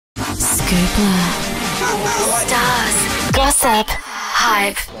Scoopla. Stars. Gossip.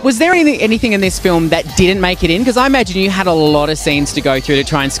 Hype. Was there anything in this film that didn't make it in? Because I imagine you had a lot of scenes to go through to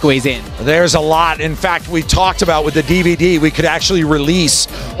try and squeeze in. There's a lot. In fact, we talked about with the DVD, we could actually release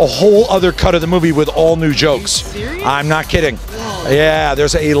a whole other cut of the movie with all new jokes. Are you serious? I'm not kidding. Yeah,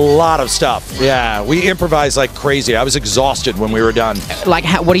 there's a lot of stuff. Yeah, we improvised like crazy. I was exhausted when we were done. Like,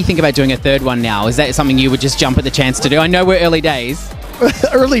 what do you think about doing a third one now? Is that something you would just jump at the chance to do? I know we're early days.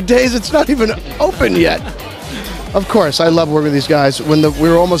 Early days, it's not even open yet. Of course, I love working with these guys. When we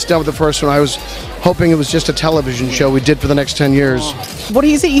were almost done with the first one, I was hoping it was just a television show we did for the next 10 years. What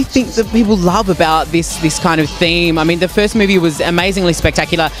is it you think that people love about this kind of theme? I mean, the first movie was amazingly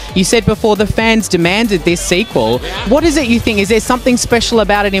spectacular. You said before the fans demanded this sequel. What is it you think? Is there something special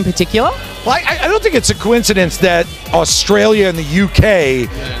about it in particular? Well, I don't think it's a coincidence that Australia and the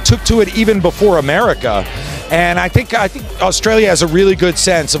UK took to it even before America. And I think Australia has a really good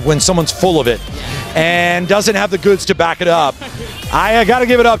sense of when someone's full of it and doesn't have the goods to back it up. I got to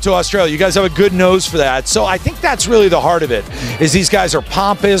give it up to Australia. You guys have a good nose for that. So I think that's really the heart of it, is these guys are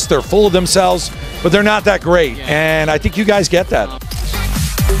pompous, they're full of themselves, but they're not that great. And I think you guys get that.